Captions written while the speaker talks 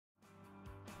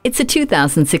It's a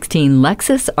 2016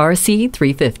 Lexus RC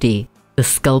 350. The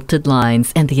sculpted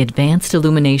lines and the advanced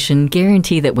illumination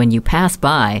guarantee that when you pass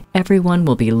by, everyone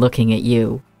will be looking at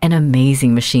you. An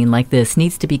amazing machine like this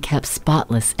needs to be kept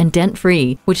spotless and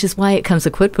dent-free, which is why it comes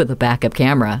equipped with a backup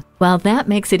camera. While that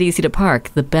makes it easy to park,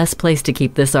 the best place to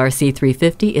keep this RC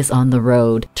 350 is on the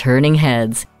road, turning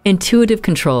heads. Intuitive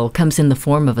control comes in the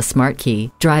form of a smart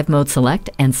key, drive mode select,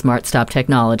 and smart stop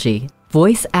technology.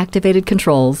 Voice-activated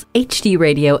controls, HD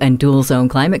radio, and dual-zone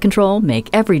climate control make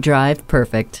every drive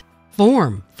perfect.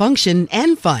 Form, function,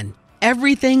 and fun.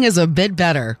 Everything is a bit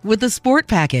better with the Sport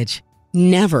Package.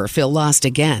 Never feel lost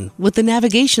again with the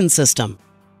navigation system.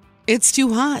 It's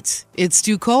too hot. It's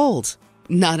too cold.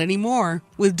 Not anymore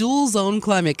with dual-zone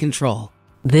climate control.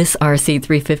 This RC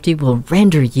 350 will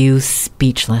render you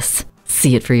speechless.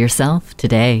 See it for yourself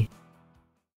today.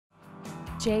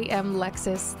 JM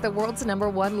Lexus, the world's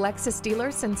 #1 Lexus dealer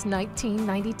since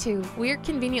 1992. We're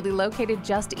conveniently located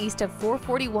just east of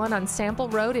 441 on Sample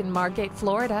Road in Margate,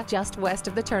 Florida, just west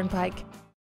of the Turnpike.